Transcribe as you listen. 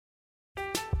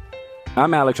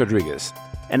I'm Alex Rodriguez.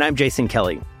 And I'm Jason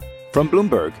Kelly. From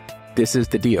Bloomberg, this is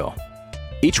The Deal.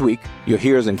 Each week, you'll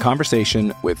hear us in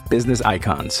conversation with business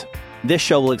icons. This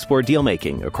show will explore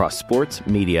deal-making across sports,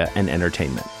 media, and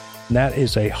entertainment. That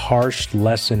is a harsh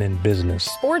lesson in business.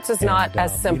 Sports is not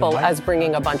as simple as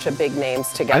bringing a bunch of big names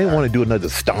together. I didn't want to do another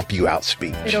stomp you out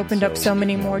speech. It opened up so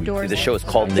many more doors. The show is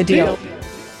called The Deal.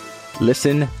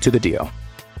 Listen to The Deal.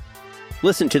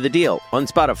 Listen to The Deal on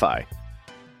Spotify.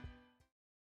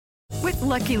 With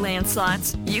Lucky Land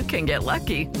Slots, you can get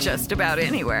lucky just about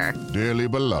anywhere. Dearly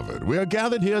beloved, we are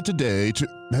gathered here today to...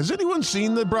 Has anyone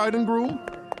seen the bride and groom?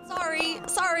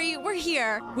 Sorry, we're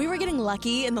here. We were getting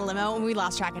lucky in the limo and we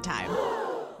lost track of time.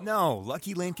 No,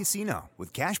 Lucky Land Casino,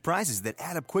 with cash prizes that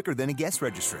add up quicker than a guest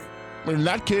registry. In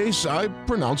that case, I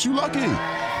pronounce you lucky.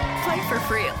 Play for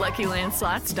free at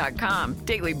LuckyLandSlots.com.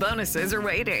 Daily bonuses are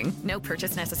waiting. No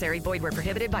purchase necessary. Void where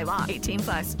prohibited by law.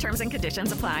 18+. Terms and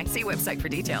conditions apply. See website for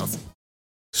details.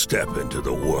 Step into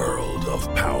the world of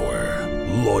power,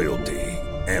 loyalty,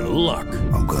 and luck.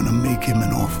 I'm gonna make him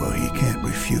an offer he can't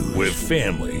refuse. With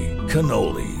family,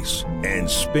 cannolis, and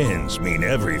spins mean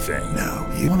everything. Now,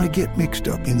 you wanna get mixed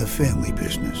up in the family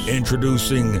business.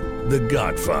 Introducing The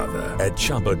Godfather at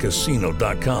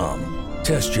ChumbaCasino.com.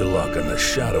 Test your luck in the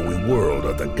shadowy world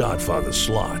of The Godfather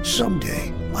slot.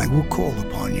 Someday, I will call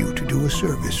upon you to do a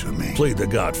service for me. Play The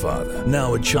Godfather,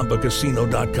 now at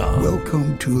ChumbaCasino.com.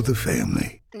 Welcome to the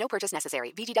family. No purchase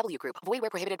necessary. VGW Group. Void where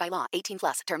prohibited by law.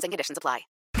 18+. Terms and conditions apply.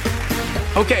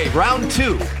 Okay, round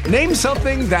two. Name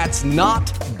something that's not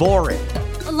boring.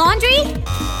 A laundry?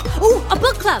 Ooh, a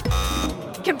book club.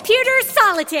 Computer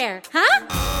solitaire, huh?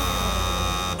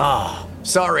 Ah, oh,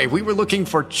 sorry. We were looking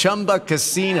for Chumba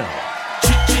Casino.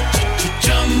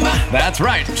 That's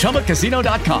right.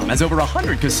 ChumbaCasino.com has over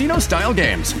 100 casino-style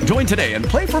games. Join today and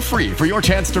play for free for your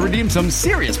chance to redeem some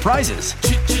serious prizes.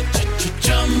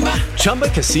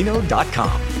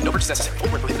 ChumbaCasino.com. No purchase necessary.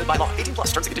 Void where prohibited by law. 18+.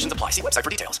 Terms and conditions apply. See website for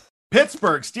details.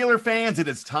 Pittsburgh Steelers fans, it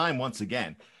is time once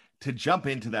again to jump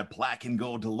into that black and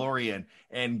gold DeLorean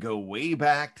and go way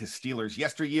back to Steelers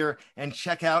yesteryear and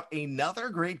check out another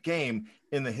great game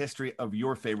in the history of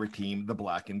your favorite team, the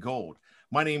Black and Gold.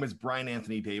 My name is Brian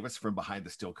Anthony Davis from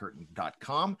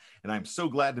BehindTheSteelCurtain.com, and I'm so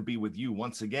glad to be with you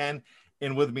once again.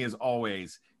 And with me, as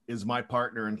always, is my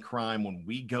partner in crime when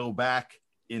we go back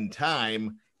in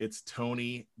time. It's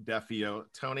Tony Defeo.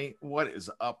 Tony, what is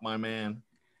up, my man?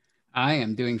 I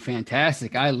am doing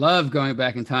fantastic. I love going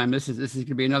back in time. This is going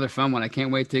to be another fun one. I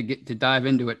can't wait to dive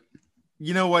into it.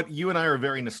 You know what? You and I are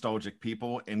very nostalgic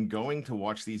people, and going to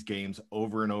watch these games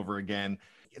over and over again,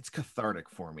 it's cathartic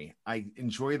for me. I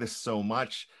enjoy this so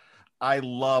much. I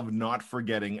love not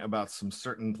forgetting about some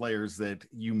certain players that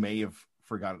you may have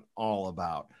forgotten all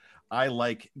about. I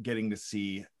like getting to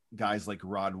see guys like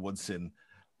Rod Woodson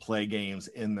play games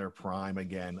in their prime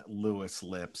again. Lewis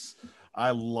Lips.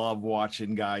 I love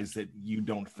watching guys that you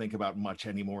don't think about much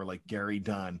anymore, like Gary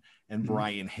Dunn and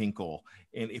Brian Hinkle.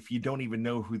 And if you don't even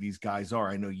know who these guys are,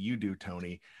 I know you do,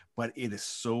 Tony, but it is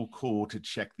so cool to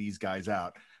check these guys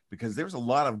out because there's a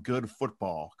lot of good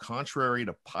football, contrary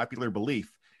to popular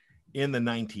belief, in the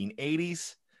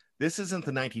 1980s. This isn't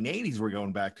the 1980s we're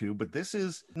going back to, but this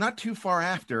is not too far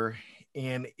after,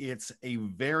 and it's a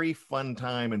very fun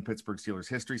time in Pittsburgh Steelers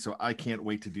history, so I can't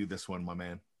wait to do this one, my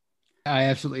man. I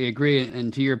absolutely agree.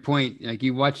 And to your point, like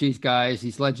you watch these guys,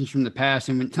 these legends from the past,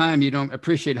 and in time you don't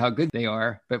appreciate how good they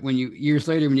are. But when you years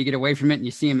later, when you get away from it and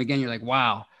you see them again, you're like,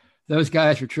 wow, those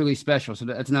guys were truly special. So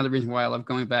that's another reason why I love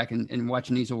going back and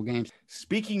watching these old games.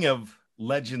 Speaking of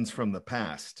legends from the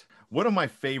past, one of my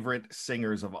favorite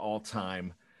singers of all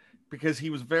time, because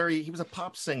he was a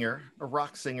pop singer, a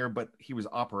rock singer, but he was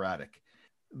operatic.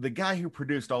 The guy who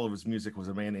produced all of his music was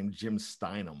a man named Jim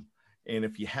Steinman. And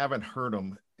if you haven't heard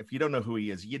him, if you don't know who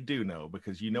he is, you do know,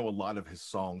 because you know a lot of his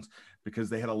songs, because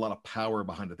they had a lot of power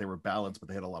behind it. They were ballads, but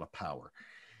they had a lot of power.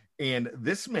 And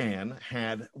this man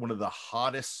had one of the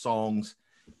hottest songs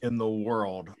in the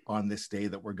world on this day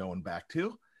that we're going back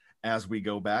to, as we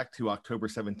go back to October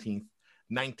 17th,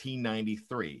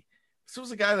 1993. This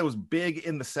was a guy that was big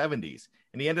in the 70s,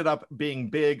 and he ended up being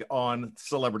big on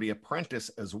Celebrity Apprentice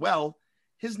as well.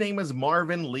 His name is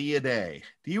Marvin Lee Aday.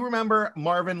 Do you remember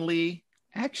Marvin Lee?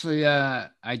 Actually, I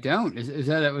don't. Was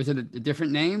it a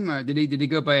different name, or did he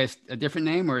go by a different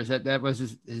name, or is that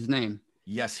was his name?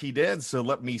 Yes, he did. So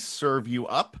let me serve you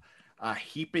up a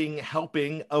heaping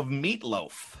helping of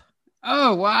meatloaf.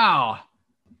 Oh, wow.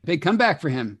 Big comeback for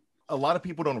him. A lot of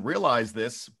people don't realize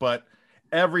this, but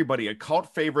everybody, a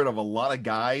cult favorite of a lot of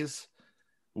guys,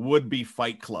 would be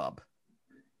Fight Club.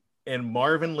 And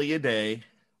Marvin Lee Aday,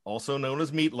 also known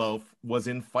as Meatloaf, was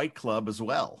in Fight Club as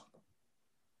well.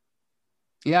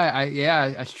 Yeah,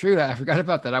 that's true. I forgot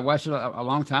about that. I watched it a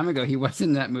long time ago. He was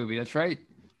in that movie. That's right.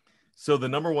 So the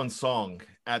number one song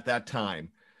at that time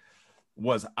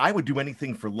was "I Would Do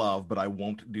Anything for Love, But I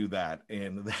Won't Do That."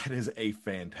 And that is a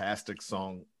fantastic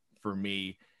song for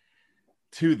me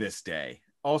to this day.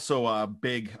 Also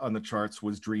big on the charts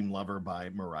was "Dream Lover" by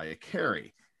Mariah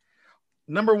Carey.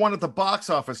 Number one at the box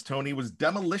office, Tony, was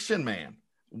Demolition Man.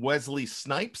 Wesley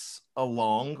Snipes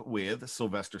along with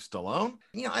Sylvester Stallone.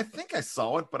 I think I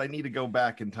saw it, but I need to go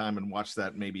back in time and watch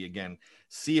that maybe again,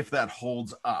 see if that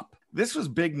holds up. This was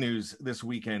big news this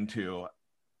weekend too.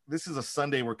 This is a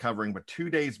Sunday we're covering, but 2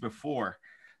 days before,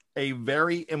 a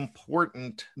very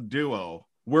important duo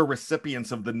were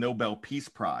recipients of the Nobel Peace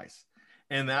Prize.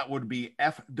 And that would be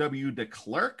F.W. de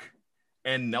Klerk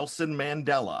and Nelson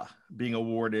Mandela being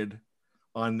awarded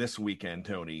on this weekend,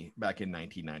 Tony, back in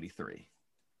 1993.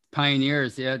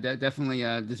 Pioneers, yeah, definitely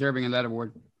deserving of that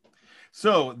award.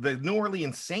 So the New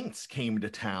Orleans Saints came to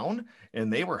town,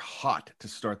 and they were hot to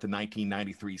start the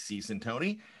 1993 season,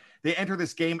 Tony. They entered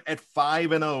this game at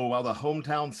 5-0, while the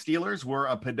hometown Steelers were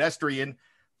a pedestrian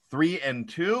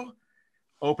 3-2,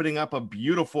 opening up a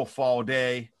beautiful fall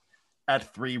day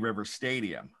at Three Rivers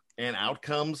Stadium. And out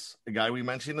comes the guy we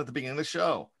mentioned at the beginning of the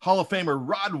show. Hall of Famer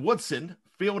Rod Woodson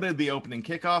fielded the opening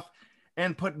kickoff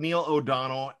and put Neil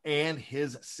O'Donnell and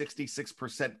his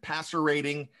 66% passer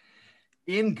rating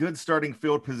in good starting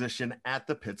field position at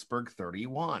the Pittsburgh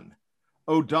 31.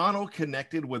 O'Donnell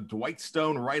connected with Dwight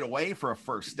Stone right away for a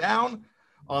first down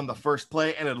on the first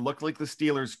play, and it looked like the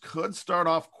Steelers could start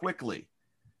off quickly.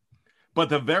 But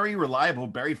the very reliable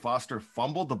Barry Foster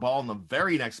fumbled the ball in the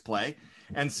very next play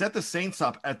and set the Saints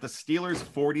up at the Steelers'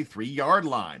 43-yard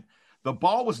line. The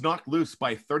ball was knocked loose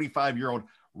by 35-year-old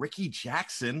Ricky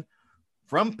Jackson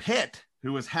from Pitt,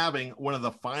 who was having one of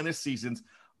the finest seasons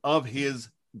of his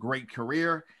great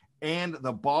career, and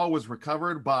the ball was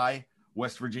recovered by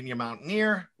West Virginia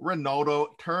Mountaineer Ronaldo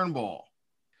Turnbull.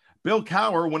 Bill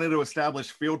Cowher wanted to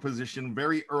establish field position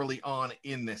very early on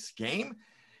in this game,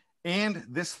 and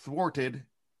this thwarted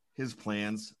his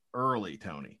plans early,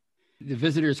 Tony. The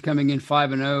visitors coming in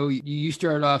 5-0. You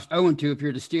start off 0-2. If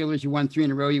you're the Steelers, you won 3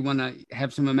 in a row. You want to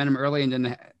have some momentum early and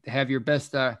then have your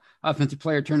best offensive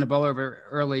player turn the ball over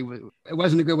early. It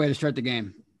wasn't a good way to start the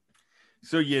game.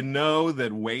 So you know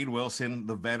that Wade Wilson,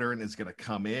 the veteran, is going to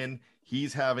come in.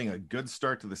 He's having a good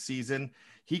start to the season.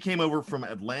 He came over from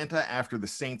Atlanta after the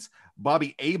Saints'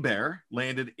 Bobby Hebert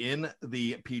landed in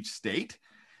the Peach State.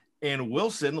 And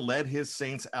Wilson led his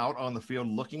Saints out on the field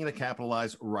looking to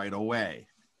capitalize right away.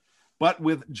 But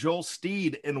with Joel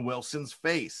Steed in Wilson's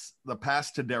face, the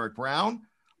pass to Derek Brown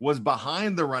was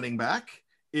behind the running back.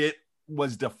 It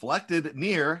was deflected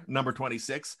near number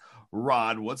 26,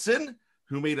 Rod Woodson,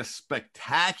 who made a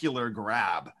spectacular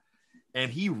grab.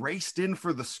 And he raced in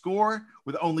for the score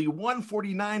with only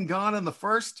 1:49 gone in the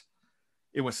first.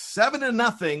 It was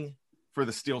 7-0 for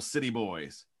the Steel City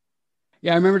Boys.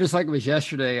 Yeah, I remember just like it was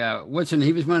yesterday. Woodson,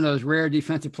 he was one of those rare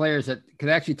defensive players that could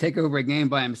actually take over a game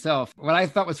by himself. What I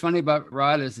thought was funny about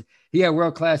Rod is he had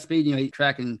world-class speed. He's a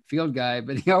track and field guy,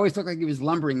 but he always looked like he was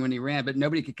lumbering when he ran, but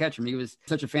nobody could catch him. He was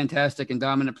such a fantastic and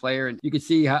dominant player, and you could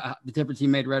see how the difference he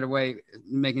made right away,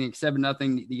 making it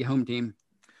 7-0 the home team.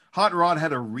 Hot Rod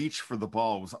had a reach for the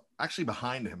ball. It was actually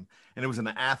behind him, and it was an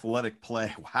athletic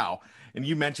play. Wow. And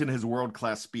you mentioned his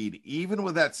world-class speed. Even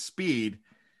with that speed,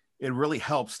 it really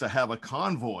helps to have a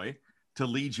convoy to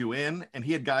lead you in. And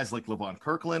he had guys like Levon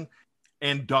Kirkland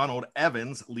and Donald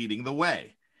Evans leading the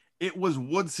way. It was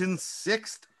Woodson's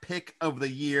 6th pick of the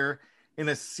year in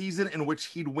a season in which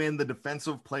he'd win the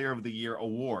Defensive Player of the Year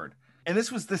award. And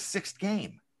this was the 6th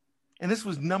game. And this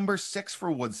was number 6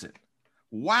 for Woodson.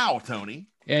 Wow, Tony.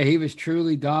 Yeah, he was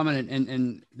truly dominant.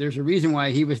 And there's a reason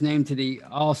why he was named to the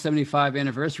All-75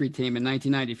 anniversary team in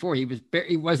 1994.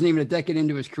 He wasn't even a decade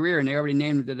into his career, and they already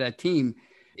named him to that team.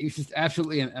 He was just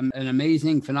absolutely an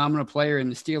amazing, phenomenal player,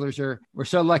 and the Steelers were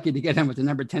so lucky to get him with the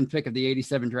number 10 pick of the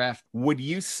 87 draft. Would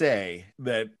you say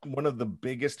that one of the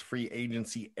biggest free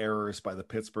agency errors by the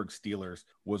Pittsburgh Steelers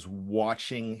was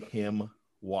watching him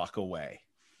walk away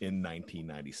in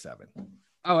 1997?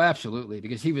 Oh, absolutely,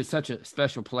 because he was such a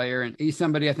special player, and he's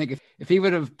somebody, I think, if he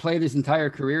would have played his entire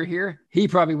career here, he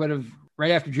probably would have, right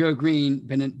after Joe Green,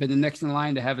 been the next in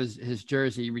line to have his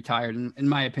jersey retired, in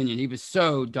my opinion. He was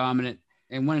so dominant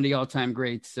and one of the all-time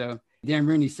greats. So Dan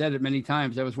Rooney said it many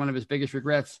times. That was one of his biggest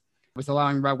regrets, was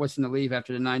allowing Rod Woodson to leave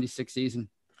after the 96 season.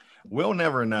 We'll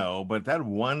never know, but that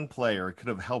one player could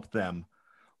have helped them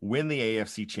win the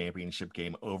AFC Championship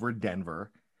game over Denver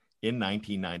in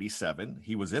 1997.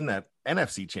 He was in that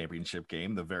NFC Championship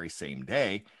game the very same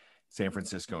day. San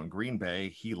Francisco and Green Bay,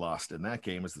 he lost in that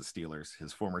game as the Steelers,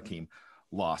 his former team,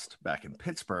 lost back in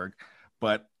Pittsburgh.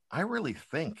 But I really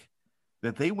think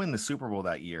that they win the Super Bowl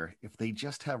that year if they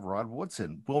just have Rod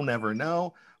Woodson. We'll never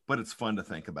know, but it's fun to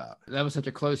think about. That was such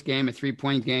a close game, a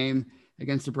 3-point game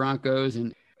against the Broncos.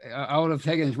 And I would have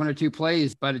taken 1 or 2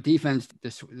 plays by the defense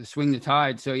to swing the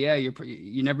tide. So, yeah,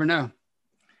 you never know.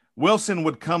 Wilson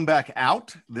would come back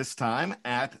out this time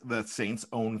at the Saints'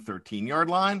 own 13-yard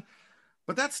line.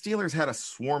 But that Steelers had a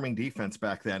swarming defense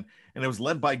back then, and it was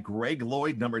led by Greg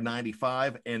Lloyd, number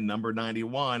 95, and number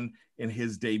 91 in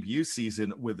his debut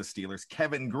season with the Steelers,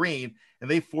 Kevin Green, and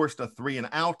they forced a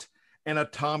 3-and-out and a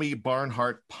Tommy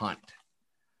Barnhart punt.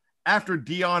 After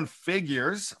Dion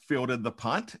Figures fielded the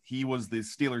punt, he was the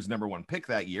Steelers' number 1 pick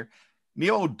that year.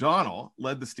 Neil O'Donnell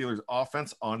led the Steelers'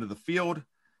 offense onto the field,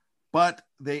 but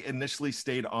they initially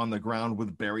stayed on the ground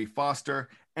with Barry Foster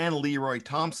and Leroy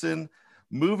Thompson,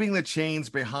 moving the chains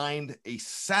behind a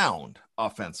sound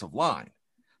offensive line.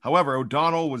 However,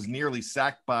 O'Donnell was nearly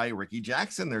sacked by Ricky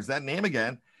Jackson. There's that name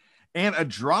again. And a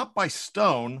drop by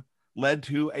Stone led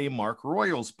to a Mark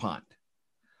Royals punt.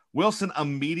 Wilson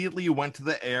immediately went to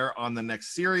the air on the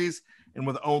next series, and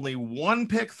with only 1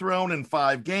 pick thrown in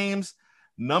 5 games,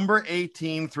 number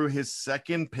 18 threw his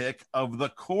second pick of the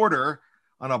quarter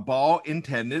on a ball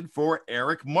intended for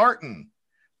Eric Martin.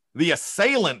 The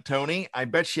assailant, Tony. I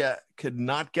bet you could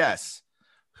not guess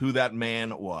who that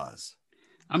man was.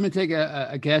 I'm going to take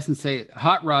a guess and say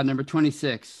Hot Rod, number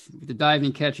 26, with the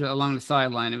diving catch along the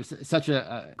sideline. It was such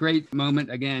a great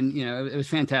moment. Again, it was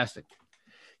fantastic.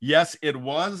 Yes, it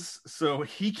was. So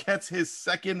he gets his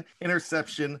second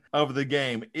interception of the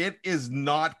game. It is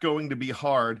not going to be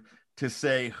hard to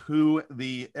say who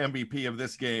the MVP of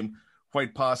this game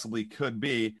quite possibly could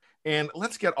be. And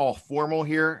let's get all formal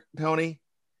here, Tony.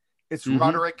 It's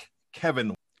Roderick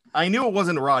Kevin. I knew it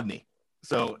wasn't Rodney.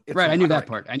 So it's right.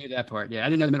 Roderick. I knew that part. Yeah, I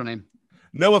didn't know the middle name.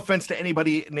 No offense to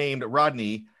anybody named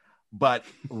Rodney, but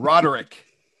Roderick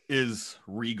is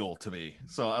regal to me.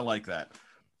 So I like that.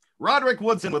 Roderick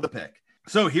Woodson with a pick.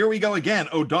 So here we go again.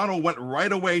 O'Donnell went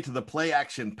right away to the play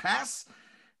action pass,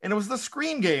 and it was the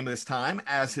screen game this time,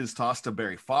 as his toss to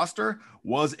Barry Foster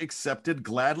was accepted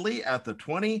gladly at the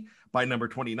 20 by number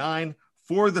 29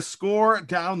 for the score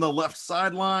down the left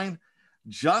sideline.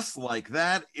 Just like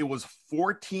that, it was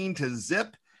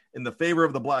 14-0 in the favor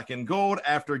of the black and gold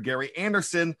after Gary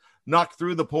Anderson knocked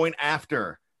through the point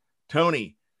after.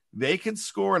 Tony, they could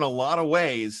score in a lot of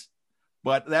ways,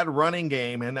 but that running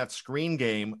game and that screen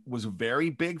game was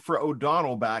very big for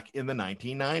O'Donnell back in the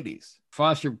 1990s.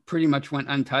 Foster pretty much went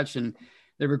untouched, and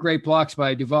there were great blocks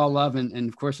by Duval Love and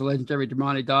of course, the legendary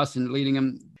Dermontti Dawson leading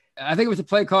him. I think it was a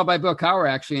play called by Bill Cowher,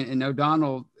 actually, and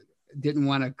O'Donnell didn't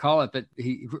want to call it, but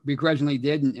he begrudgingly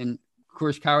did. And of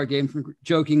course, Cowher gave him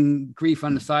joking grief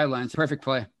on the sidelines. Perfect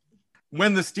play.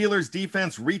 When the Steelers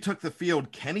defense retook the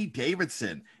field, Kenny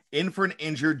Davidson in for an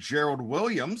injured Gerald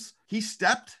Williams. He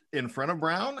stepped in front of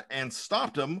Brown and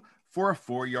stopped him for a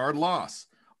 4-yard loss.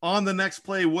 On the next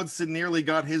play, Woodson nearly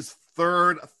got his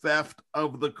 3rd theft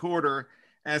of the quarter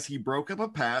as he broke up a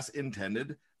pass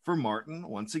intended for Martin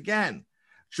once again.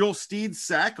 Joel Steed's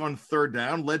sack on 3rd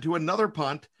down led to another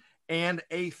punt and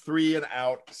a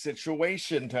 3-and-out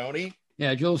situation, Tony.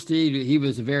 Yeah, Joel Steed, he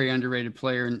was a very underrated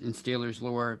player in Steelers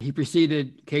lore. He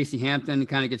preceded Casey Hampton,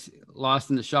 kind of gets lost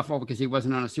in the shuffle because he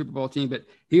wasn't on a Super Bowl team, but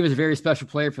he was a very special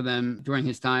player for them during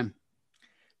his time.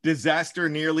 Disaster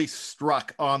nearly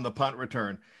struck on the punt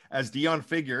return as Dion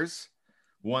Figures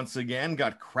once again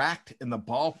got cracked and the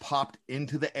ball popped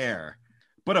into the air.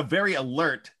 But a very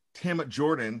alert Tim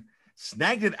Jordan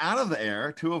snagged it out of the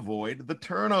air to avoid the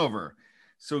turnover.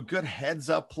 So good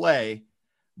heads-up play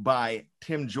by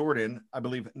Tim Jordan, I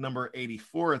believe number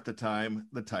 84 at the time,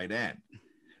 the tight end.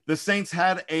 The Saints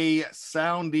had a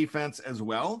sound defense as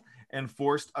well and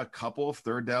forced a couple of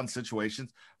 3rd down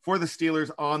situations for the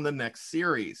Steelers on the next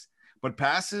series. But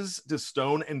passes to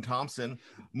Stone and Thompson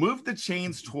moved the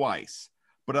chains twice,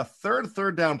 but a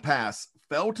 3rd down pass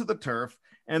fell to the turf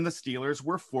and the Steelers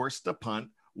were forced to punt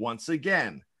once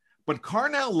again. But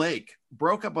Carnell Lake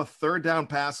broke up a 3rd down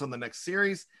pass on the next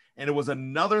series, and it was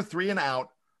another 3-and-out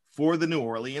for the New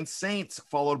Orleans Saints,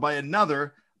 followed by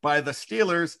another by the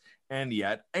Steelers, and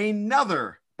yet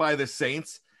another by the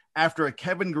Saints after a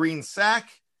Kevin Green sack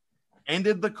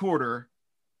ended the quarter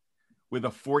with a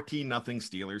 14-0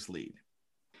 Steelers lead.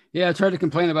 Yeah, it's hard to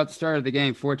complain about the start of the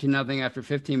game, 14-0 after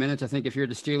 15 minutes. I think if you're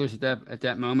the Steelers at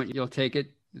that moment, you'll take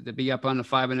it to be up on a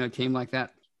 5-0 team like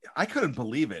that. I couldn't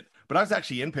believe it, but I was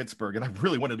actually in Pittsburgh, and I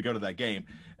really wanted to go to that game,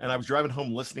 and I was driving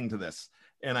home listening to this.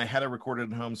 And I had it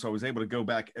recorded at home, so I was able to go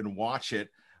back and watch it,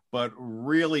 but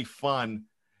really fun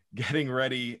getting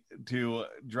ready to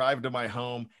drive to my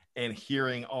home and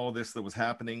hearing all this that was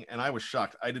happening. And I was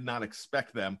shocked. I did not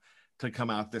expect them to come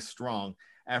out this strong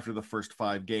after the first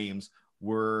 5 games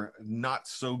were not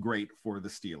so great for the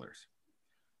Steelers.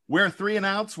 Where 3 and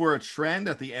outs were a trend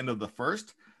at the end of the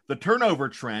first, the turnover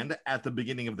trend at the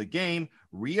beginning of the game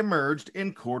reemerged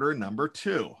in quarter number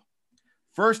 2.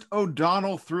 First,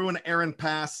 O'Donnell threw an errant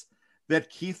pass that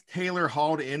Keith Taylor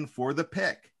hauled in for the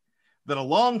pick. Then a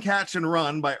long catch and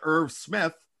run by Irv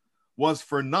Smith was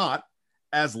for naught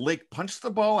as Lake punched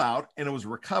the ball out, and it was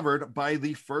recovered by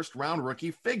the first-round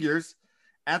rookie Figures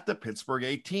at the Pittsburgh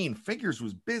 18. Figures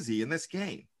was busy in this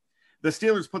game. The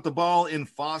Steelers put the ball in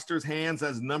Foster's hands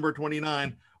as number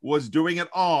 29 was doing it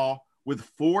all with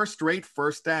 4 straight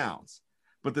first downs.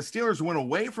 But the Steelers went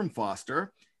away from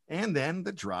Foster, and then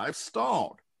the drive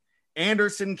stalled.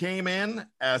 Anderson came in,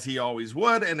 as he always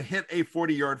would, and hit a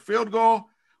 40-yard field goal.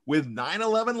 With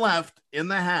 9:11 left in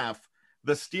the half,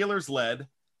 the Steelers led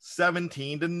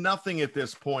 17-0 at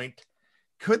this point.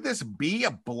 Could this be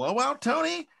a blowout,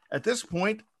 Tony? At this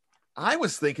point, I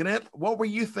was thinking it. What were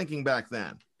you thinking back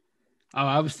then? Oh,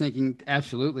 I was thinking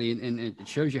absolutely, and it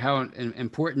shows you how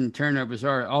important turnovers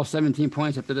are. All 17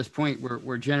 points up to this point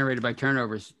were generated by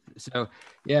turnovers. So,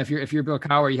 yeah, if you're Bill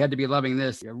Cowher, you had to be loving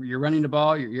this. You're running the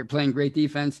ball, you're playing great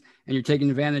defense, and you're taking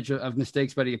advantage of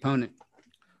mistakes by the opponent.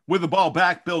 With the ball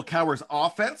back, Bill Cowher's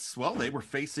offense, well, they were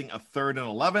facing a 3rd and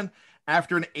 11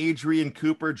 after an Adrian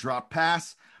Cooper drop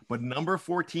pass, but number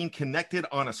 14 connected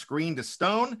on a screen to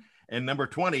Stone, and number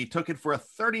 20 took it for a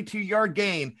 32-yard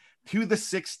gain to the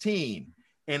 16.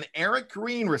 An Eric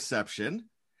Green reception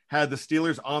had the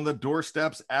Steelers on the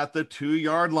doorsteps at the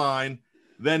 2-yard line.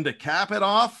 Then to cap it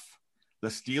off, the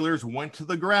Steelers went to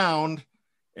the ground.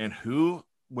 And who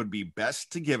would be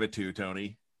best to give it to,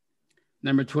 Tony?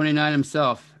 Number 29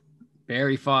 himself,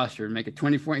 Barry Foster, make it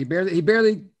 24. He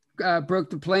barely broke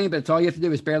the plane, but it's all you have to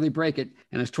do is barely break it.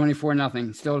 And it's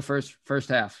 24-0, still the first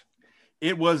half.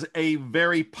 It was a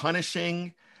very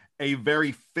punishing, a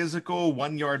very physical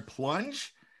 1-yard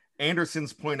plunge.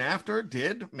 Anderson's point after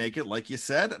did make it, like you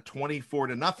said,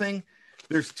 24-0.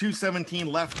 There's 2:17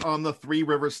 left on the Three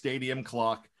Rivers Stadium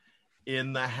clock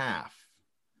in the half.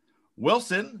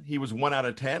 Wilson, he was 1 out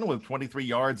of 10 with 23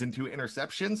 yards and 2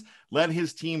 interceptions, led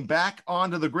his team back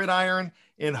onto the gridiron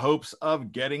in hopes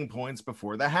of getting points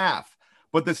before the half.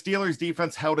 But the Steelers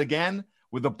defense held again.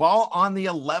 With the ball on the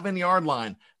 11-yard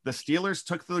line, the Steelers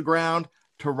took to the ground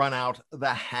to run out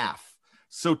the half.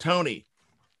 So, Tony,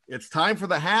 it's time for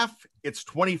the half. It's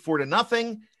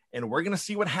 24-0, and we're going to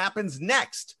see what happens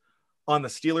next on the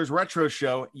Steelers Retro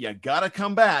Show. You got to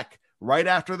come back right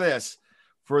after this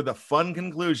for the fun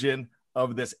conclusion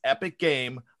of this epic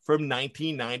game from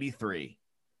 1993.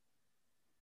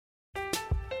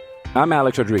 I'm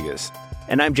Alex Rodriguez.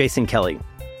 And I'm Jason Kelly.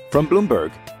 From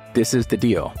Bloomberg, this is The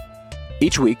Deal.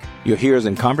 Each week, you'll hear us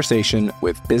in conversation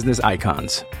with business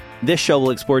icons. This show will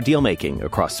explore deal-making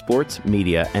across sports,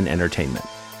 media, and entertainment.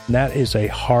 That is a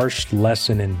harsh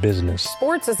lesson in business.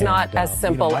 Sports is not as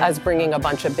simple as bringing a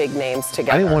bunch of big names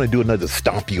together. I didn't want to do another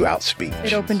stomp you out speech.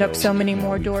 It opened up so many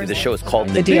more doors. The show is called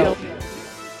The Deal.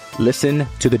 Listen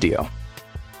to The Deal.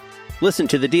 Listen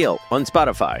to The Deal on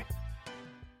Spotify.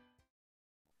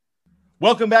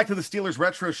 Welcome back to the Steelers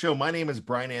Retro Show. My name is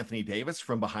Brian Anthony Davis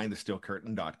from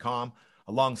BehindTheSteelCurtain.com.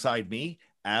 Alongside me,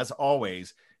 as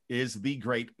always, is the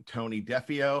great Tony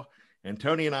Defeo. And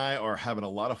Tony and I are having a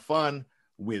lot of fun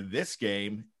with this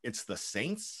game. It's the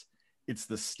Saints. It's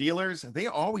the Steelers. They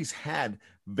always had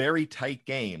very tight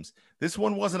games. This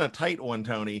one wasn't a tight one,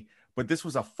 Tony, but this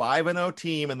was a 5-0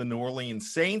 team in the New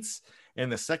Orleans Saints.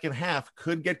 And the second half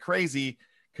could get crazy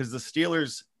because the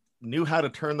Steelers knew how to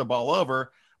turn the ball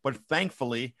over, but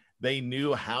thankfully they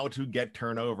knew how to get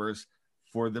turnovers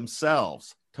for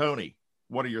themselves. Tony,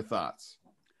 what are your thoughts?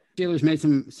 Steelers made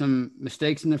some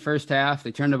mistakes in the first half.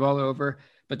 They turned the ball over,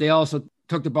 but they also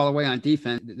took the ball away on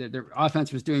defense. Their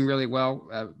offense was doing really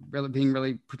well, being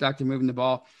really productive, moving the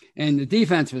ball. And the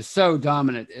defense was so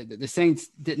dominant. The Saints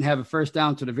didn't have a first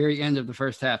down to the very end of the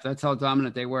first half. That's how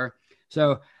dominant they were.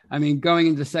 So, I mean, going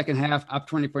into the second half, up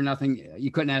 24-0,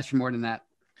 you couldn't ask for more than that.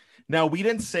 Now, we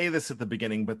didn't say this at the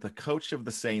beginning, but the coach of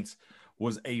the Saints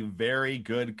was a very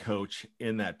good coach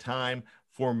in that time.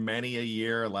 For many a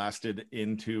year, lasted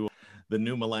into the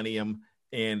new millennium.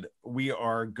 And we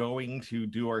are going to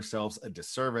do ourselves a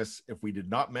disservice if we did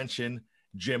not mention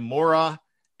Jim Mora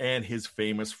and his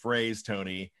famous phrase,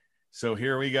 Tony. So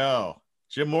here we go.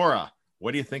 Jim Mora,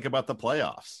 what do you think about the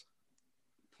playoffs?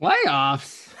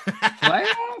 Playoffs?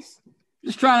 Playoffs?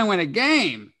 Just trying to win a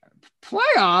game.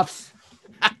 Playoffs?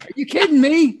 Are you kidding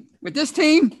me? With this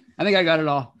team? I think I got it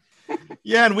all.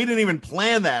 Yeah, and we didn't even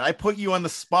plan that. I put you on the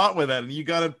spot with that, and you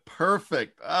got it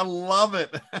perfect. I love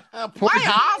it.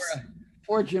 Playoffs.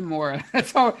 Poor Jim Mora.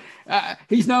 That's all.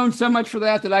 He's known so much for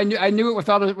that I knew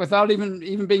it without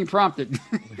even being prompted.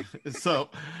 So,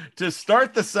 to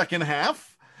start the second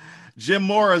half, Jim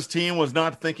Mora's team was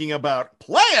not thinking about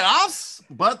playoffs,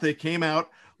 but they came out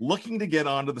looking to get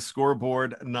onto the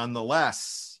scoreboard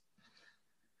nonetheless.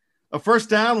 A first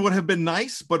down would have been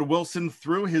nice, but Wilson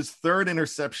threw his third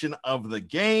interception of the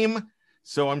game.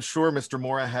 So I'm sure Mr.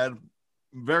 Mora had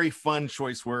very fun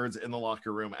choice words in the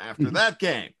locker room after that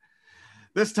game.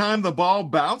 This time the ball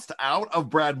bounced out of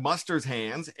Brad Muster's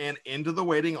hands and into the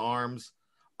waiting arms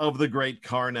of the great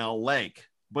Carnell Lake.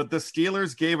 But the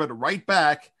Steelers gave it right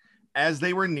back as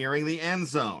they were nearing the end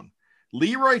zone.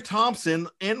 Leroy Thompson,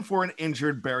 in for an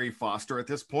injured Barry Foster at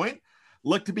this point,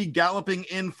 looked to be galloping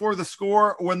in for the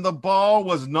score when the ball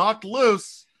was knocked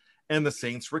loose and the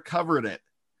Saints recovered it.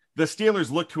 The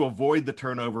Steelers looked to avoid the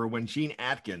turnover when Gene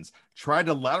Atkins tried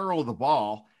to lateral the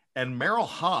ball and Merrill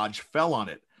Hodge fell on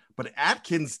it. But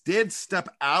Atkins did step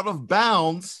out of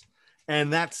bounds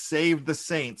and that saved the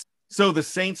Saints. So the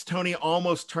Saints, Tony,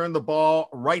 almost turned the ball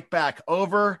right back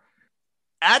over.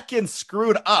 Atkins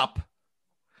screwed up,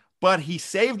 but he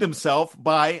saved himself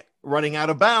by running out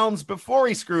of bounds before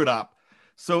he screwed up.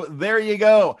 So there you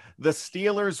go. The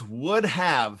Steelers would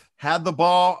have had the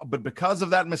ball, but because of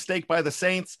that mistake by the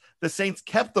Saints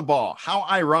kept the ball. How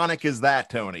ironic is that,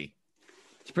 Tony?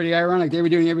 It's pretty ironic. They were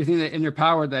doing everything in their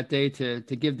power that day to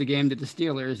give the game to the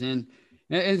Steelers. And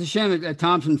it's a shame that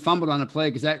Thompson fumbled on the play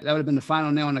because that would have been the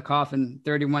final nail in the coffin,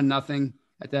 31-0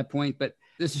 at that point. But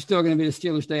this is still going to be the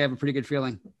Steelers' day. I have a pretty good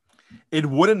feeling. It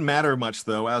wouldn't matter much,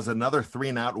 though, as another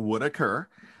 3-and-out would occur.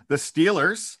 The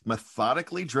Steelers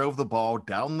methodically drove the ball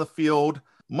down the field,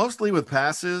 mostly with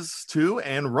passes to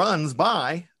and runs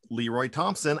by Leroy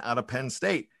Thompson out of Penn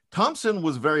State. Thompson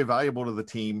was very valuable to the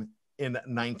team in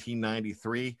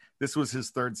 1993. This was his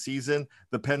third season.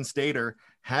 The Penn Stater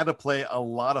had to play a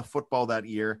lot of football that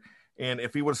year, and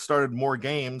if he would have started more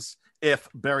games, if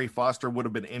Barry Foster would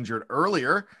have been injured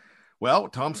earlier, well,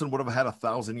 Thompson would have had a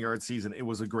 1,000-yard season. It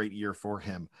was a great year for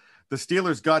him. The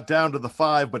Steelers got down to the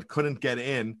 5, but couldn't get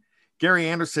in. Gary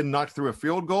Anderson knocked through a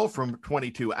field goal from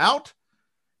 22 out.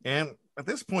 And at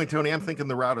this point, Tony, I'm thinking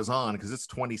the route is on because it's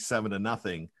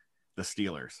 27-0, the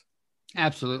Steelers.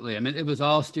 Absolutely. I mean, it was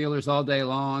all Steelers all day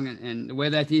long. And the way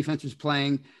that defense was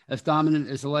playing, as dominant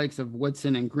as the likes of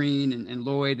Woodson and Green and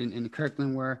Lloyd and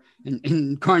Kirkland were,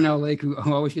 and Carnell Lake, who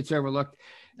always gets overlooked,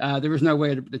 there was no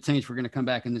way the Saints were going to come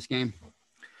back in this game.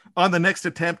 On the next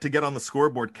attempt to get on the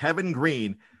scoreboard, Kevin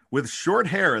Green, with short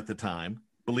hair at the time,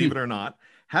 believe it or not,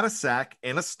 had a sack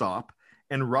and a stop,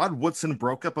 and Rod Woodson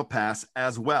broke up a pass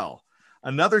as well.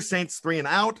 Another Saints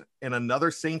 3-and-out and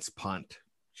another Saints punt,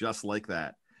 just like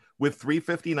that. With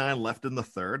 3:59 left in the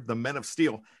third, the Men of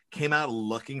Steel came out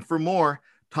looking for more.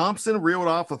 Thompson reeled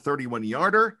off a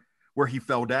 31-yarder where he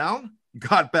fell down,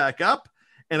 got back up,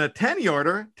 and a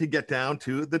 10-yarder to get down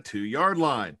to the 2-yard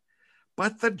line.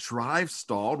 But the drive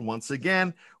stalled once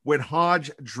again when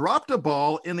Hodge dropped a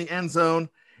ball in the end zone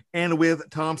and with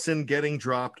Thompson getting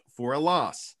dropped for a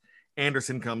loss.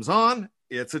 Anderson comes on.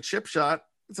 It's a chip shot.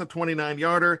 It's a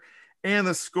 29-yarder, and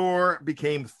the score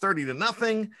became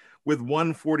 30-0 with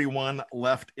 1:41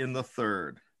 left in the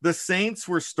third. The Saints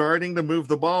were starting to move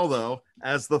the ball, though,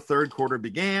 as the third quarter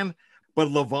began, but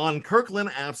Levon Kirkland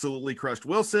absolutely crushed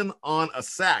Wilson on a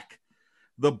sack.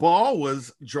 The ball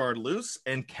was jarred loose,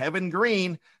 and Kevin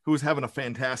Green, who was having a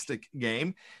fantastic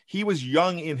game, he was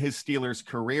young in his Steelers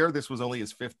career. This was only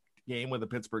his 5th game with the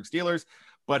Pittsburgh Steelers,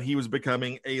 but he was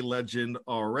becoming a legend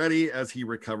already as he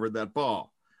recovered that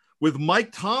ball. With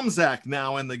Mike Tomczak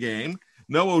now in the game,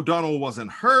 Noah O'Donnell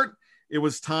wasn't hurt. It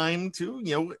was time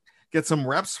to, get some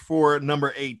reps for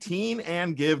number 18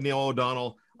 and give Neil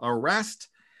O'Donnell a rest.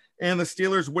 And the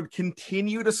Steelers would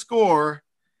continue to score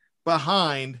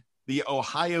behind the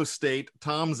Ohio State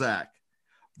Tomczak.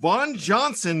 Vaughn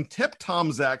Johnson tipped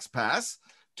Tomczak's pass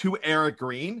to Eric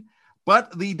Green,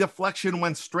 but the deflection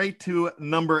went straight to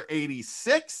number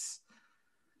 86,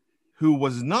 who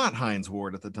was not Hines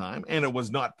Ward at the time, and it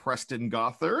was not Preston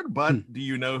Gothard. But do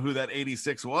you know who that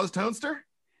 86 was, Tonester?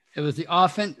 It was the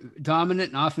often dominant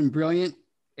and often brilliant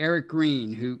Eric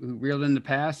Green, who reeled in the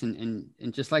pass, and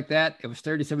just like that, it was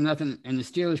 37-0, and the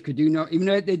Steelers could do no, even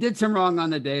though they did some wrong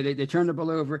on the day, they turned the ball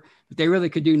over, but they really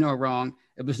could do no wrong.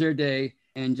 It was their day,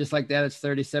 and just like that, it's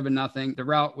 37-0. The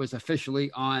route was officially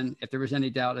on, if there was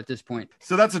any doubt at this point.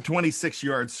 So that's a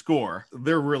 26-yard score.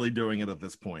 They're really doing it at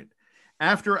this point.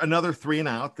 After another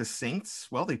 3-and-out, the Saints,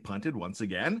 they punted once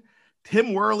again.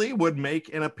 Tim Worley would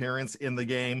make an appearance in the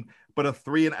game, but a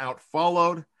 3-and-out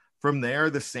followed. From there,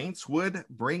 the Saints would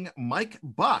bring Mike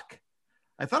Buck.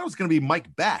 I thought it was going to be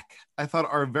Mike Beck. I thought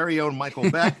our very own Michael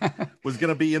Beck was going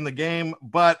to be in the game,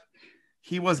 but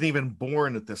he wasn't even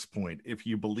born at this point. If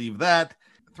you believe that,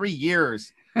 3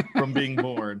 years from being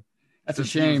born. That's a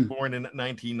shame. He was born in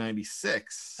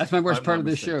 1996. That's my worst part of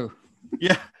this show.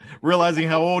 Yeah, realizing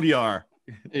how old you are.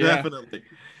 Yeah. Definitely.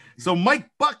 So Mike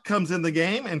Buck comes in the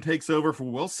game and takes over for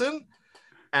Wilson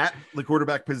at the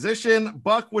quarterback position.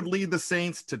 Buck would lead the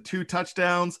Saints to 2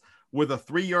 touchdowns with a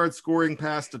 3-yard scoring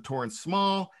pass to Torrance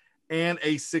Small and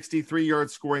a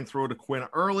 63-yard scoring throw to Quinn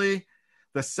Early.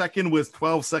 The second was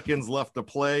 12 seconds left to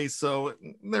play, so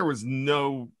there was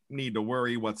no need to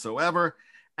worry whatsoever.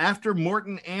 After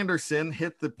Morton Anderson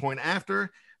hit the point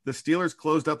after, the Steelers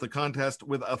closed out the contest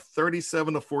with a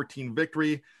 37-14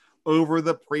 victory over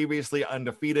the previously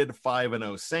undefeated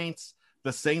 5-0 Saints.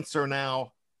 The Saints are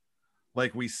now,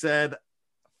 like we said,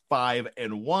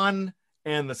 5-1,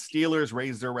 and the Steelers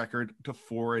raised their record to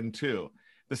 4-2.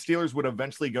 The Steelers would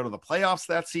eventually go to the playoffs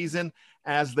that season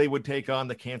as they would take on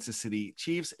the Kansas City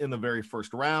Chiefs in the very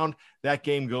first round. That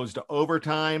game goes to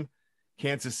overtime.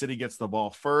 Kansas City gets the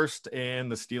ball first,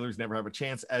 and the Steelers never have a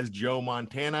chance as Joe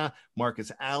Montana,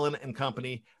 Marcus Allen, and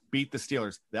company beat the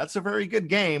Steelers. That's a very good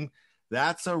game.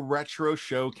 That's a retro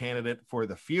show candidate for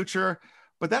the future.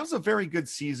 But that was a very good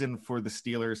season for the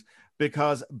Steelers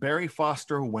because Barry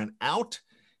Foster went out.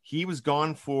 He was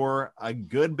gone for a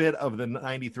good bit of the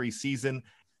 93 season.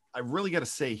 I really got to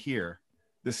say here,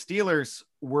 the Steelers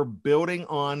were building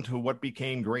on to what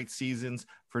became great seasons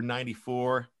for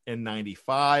 94 and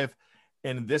 95.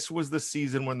 And this was the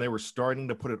season when they were starting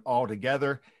to put it all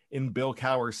together in Bill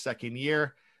Cowher's second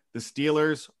year. The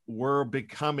Steelers were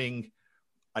becoming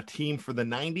a team for the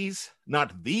 90s,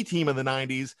 not the team of the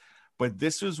 90s, but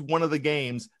this was one of the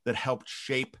games that helped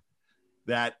shape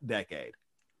that decade.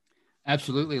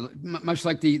 Absolutely. Much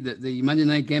like the Monday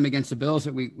night game against the Bills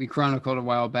that we chronicled a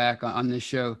while back on this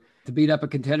show, to beat up a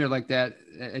contender like that,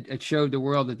 it showed the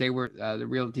world that they were the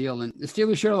real deal. And the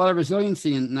Steelers showed a lot of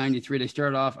resiliency in 93. They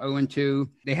started off 0-2.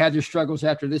 They had their struggles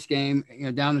after this game,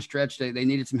 down the stretch. They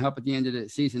needed some help at the end of the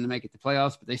season to make it to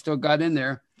playoffs, but they still got in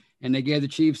there and they gave the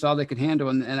Chiefs all they could handle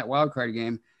in that wild card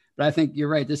game. But I think you're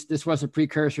right. This was a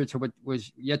precursor to what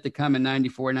was yet to come in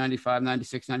 94, 95,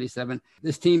 96, 97.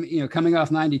 This team, coming off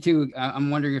 92, I'm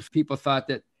wondering if people thought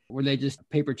that were they just a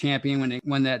paper champion when they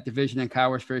won that division in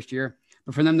Cowher's first year.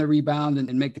 But for them to rebound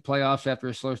and make the playoffs after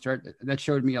a slow start, that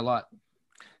showed me a lot.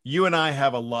 You and I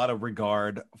have a lot of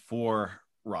regard for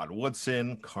Rod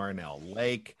Woodson, Carnell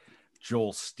Lake,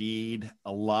 Joel Steed,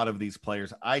 a lot of these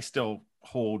players. I still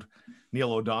hold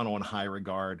Neil O'Donnell in high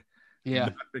regard. Yeah,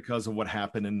 not because of what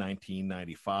happened in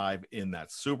 1995 in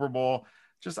that Super Bowl.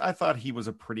 Just I thought he was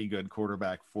a pretty good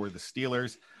quarterback for the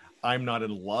Steelers. I'm not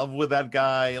in love with that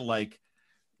guy like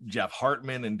Jeff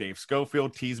Hartman and Dave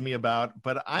Schofield tease me about,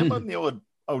 but I'm a Neil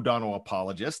O'Donnell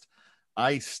apologist.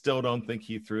 I still don't think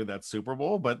he threw that Super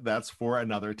Bowl, but that's for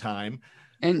another time.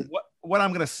 And what I'm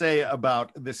going to say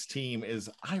about this team is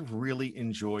I really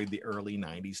enjoyed the early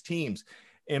 90s teams.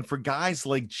 And for guys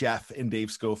like Jeff and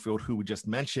Dave Schofield, who we just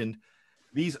mentioned,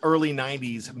 these early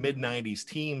 90s, mid 90s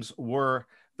teams were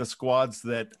the squads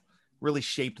that really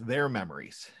shaped their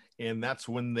memories. And that's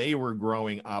when they were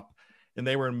growing up and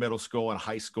they were in middle school and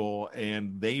high school,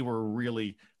 and they were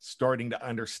really starting to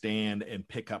understand and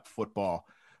pick up football.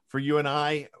 For you and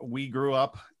I, we grew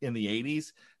up in the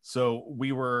 80s. So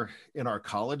we were in our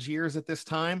college years at this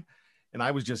time. And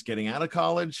I was just getting out of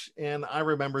college. And I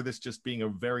remember this just being a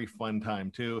very fun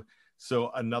time too.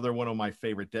 So another one of my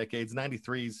favorite decades.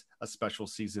 93's a special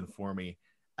season for me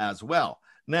as well.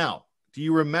 Now, do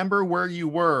you remember where you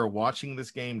were watching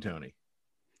this game, Tony?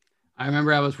 I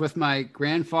remember I was with my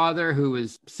grandfather who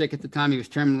was sick at the time. He was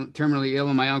terminally ill,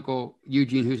 and my uncle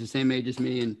Eugene, who's the same age as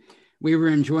me. And we were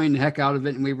enjoying the heck out of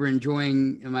it. And we were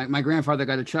enjoying, my grandfather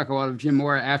got a chuckle out of Jim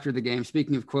Mora after the game.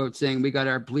 Speaking of quotes, saying we got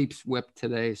our bleeps whipped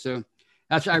today. So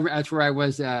that's where I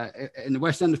was in the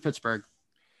west end of Pittsburgh.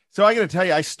 So I got to tell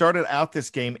you, I started out this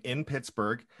game in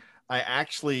Pittsburgh. I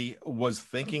actually was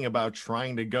thinking about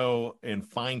trying to go and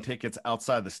find tickets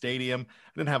outside the stadium.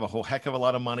 I didn't have a whole heck of a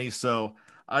lot of money, so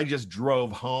I just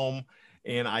drove home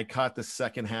and I caught the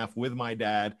second half with my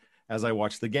dad as I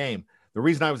watched the game. The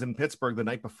reason I was in Pittsburgh the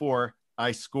night before,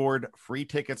 I scored free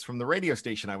tickets from the radio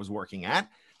station I was working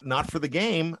at, not for the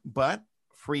game, but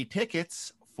free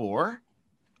tickets for,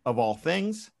 of all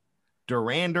things,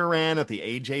 Duran Duran at the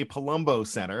A.J. Palumbo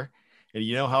Center. And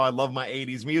you know how I love my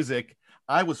 80s music.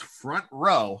 I was front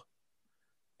row,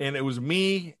 and it was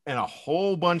me and a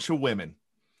whole bunch of women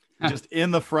just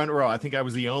in the front row. I think I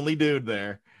was the only dude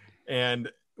there. And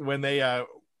when they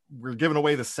were giving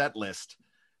away the set list,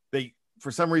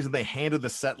 for some reason, they handed the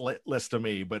set list to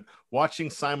me, but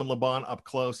watching Simon Le Bon up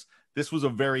close, this was a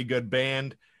very good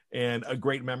band and a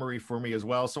great memory for me as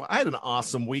well. So I had an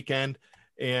awesome weekend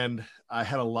and I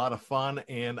had a lot of fun,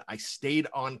 and I stayed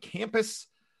on campus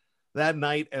that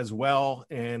night as well.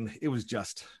 And it was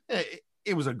just,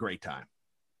 it was a great time.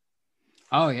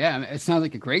 Oh yeah. It sounds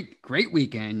like a great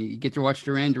weekend. You get to watch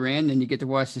Duran Duran and you get to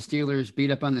watch the Steelers beat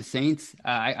up on the Saints.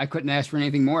 I couldn't ask for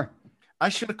anything more. I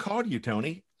should have called you,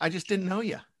 Tony. I just didn't know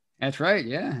you. That's right.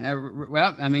 Yeah.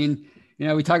 Well, I mean,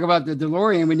 we talk about the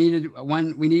DeLorean.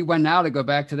 We need one now to go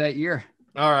back to that year.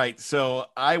 All right. So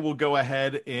I will go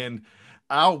ahead and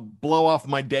I'll blow off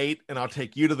my date and I'll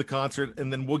take you to the concert,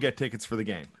 and then we'll get tickets for the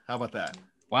game. How about that?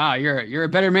 Wow. You're a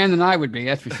better man than I would be.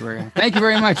 That's for sure. Thank you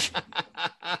very much.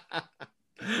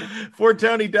 For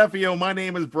Tony Defeo, my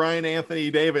name is Brian Anthony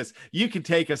Davis. You can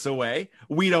take us away.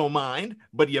 We don't mind,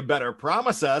 but you better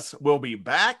promise us we'll be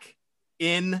back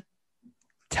in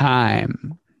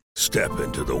time. Step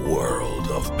into the world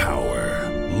of power,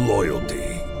 loyalty,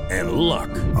 and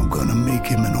luck. I'm gonna make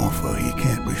him an offer he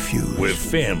can't refuse. With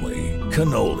family,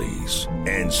 cannolis,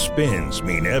 and spins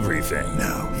mean everything.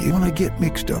 Now, you wanna get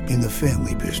mixed up in the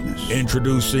family business.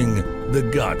 Introducing The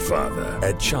Godfather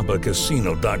at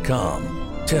ChumbaCasino.com.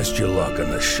 Test your luck in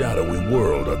the shadowy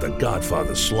world of The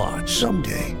Godfather slot.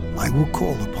 Someday, I will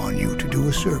call upon you to do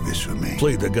a service for me.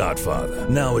 Play The Godfather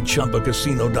now at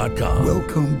ChumbaCasino.com.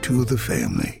 Welcome to the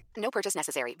family. No purchase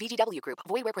necessary. VGW Group.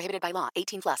 Void where prohibited by law.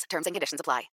 18+. Terms and conditions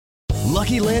apply.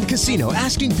 Lucky Land Casino,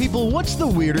 asking people, what's the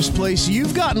weirdest place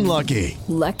you've gotten lucky?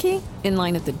 Lucky? In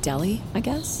line at the deli, I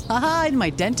guess? Aha, in my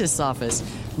dentist's office.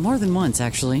 More than once,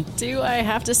 actually. Do I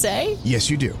have to say? Yes,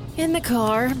 you do. In the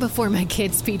car before my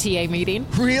kids' PTA meeting.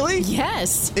 Really?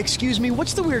 Yes. Excuse me,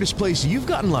 what's the weirdest place you've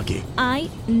gotten lucky? I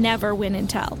never win and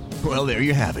tell. Well, there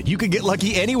you have it. You can get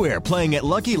lucky anywhere, playing at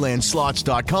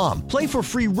LuckyLandSlots.com. Play for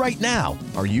free right now.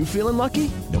 Are you feeling lucky?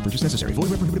 No purchase necessary. Void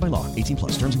where prohibited by law.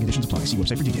 18+. Terms and conditions apply. See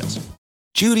website for details.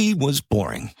 Judy was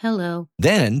boring. Hello.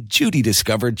 Then Judy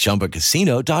discovered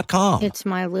ChumbaCasino.com. It's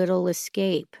my little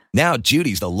escape. Now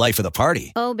Judy's the life of the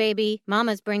party. Oh, baby,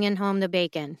 mama's bringing home the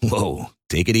bacon. Whoa,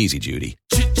 take it easy, Judy.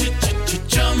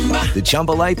 The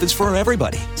Chumba life is for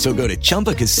everybody. So go to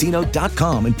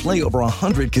ChumbaCasino.com and play over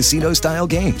 100 casino-style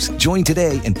games. Join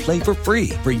today and play for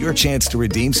free for your chance to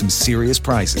redeem some serious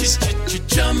prizes.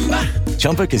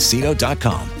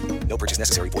 ChumbaCasino.com. No purchase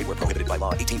necessary. Void where prohibited by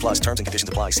law. 18+. Terms and conditions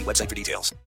apply. See website for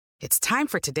details. It's time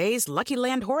for today's Lucky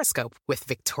Land horoscope with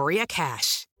Victoria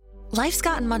Cash. Life's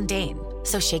gotten mundane,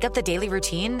 so shake up the daily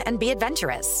routine and be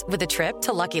adventurous with a trip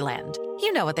to Lucky Land.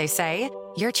 You know what they say.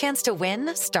 Your chance to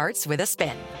win starts with a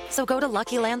spin. So go to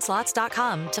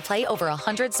LuckyLandSlots.com to play over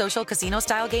 100 social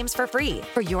casino-style games for free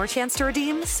for your chance to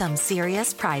redeem some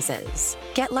serious prizes.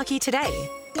 Get lucky today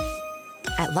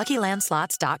at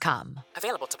LuckyLandSlots.com.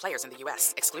 Available to players in the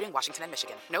U.S., excluding Washington and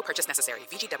Michigan. No purchase necessary.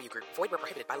 VGW Group. Void where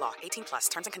prohibited by law. 18+.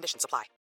 Terms and conditions apply.